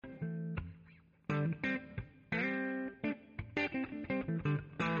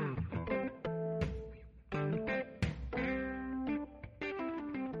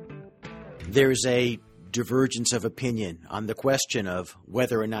There's a divergence of opinion on the question of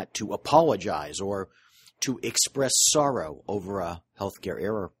whether or not to apologize or to express sorrow over a healthcare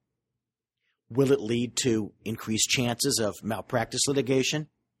error. Will it lead to increased chances of malpractice litigation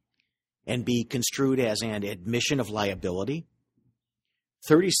and be construed as an admission of liability?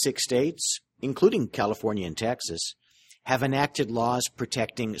 36 states, including California and Texas, have enacted laws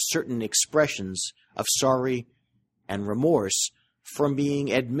protecting certain expressions of sorry and remorse from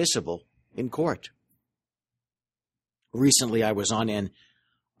being admissible in court. Recently, I was on an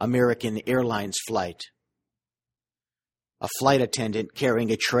American Airlines flight. A flight attendant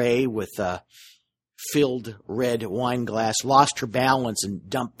carrying a tray with a filled red wine glass lost her balance and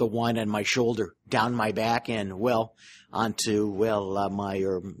dumped the wine on my shoulder, down my back, and, onto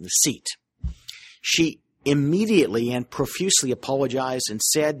my seat. She immediately and profusely apologized and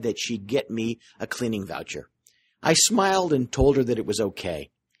said that she'd get me a cleaning voucher. I smiled and told her that it was okay.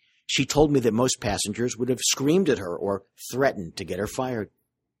 She told me that most passengers would have screamed at her or threatened to get her fired.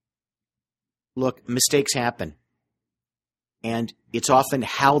 Look, mistakes happen. And it's often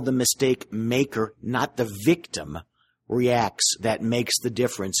how the mistake maker, not the victim, reacts that makes the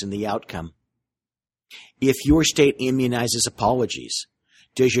difference in the outcome. If your state immunizes apologies,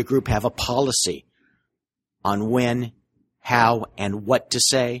 does your group have a policy on when, how, and what to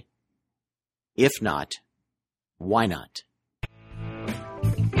say? If not, why not?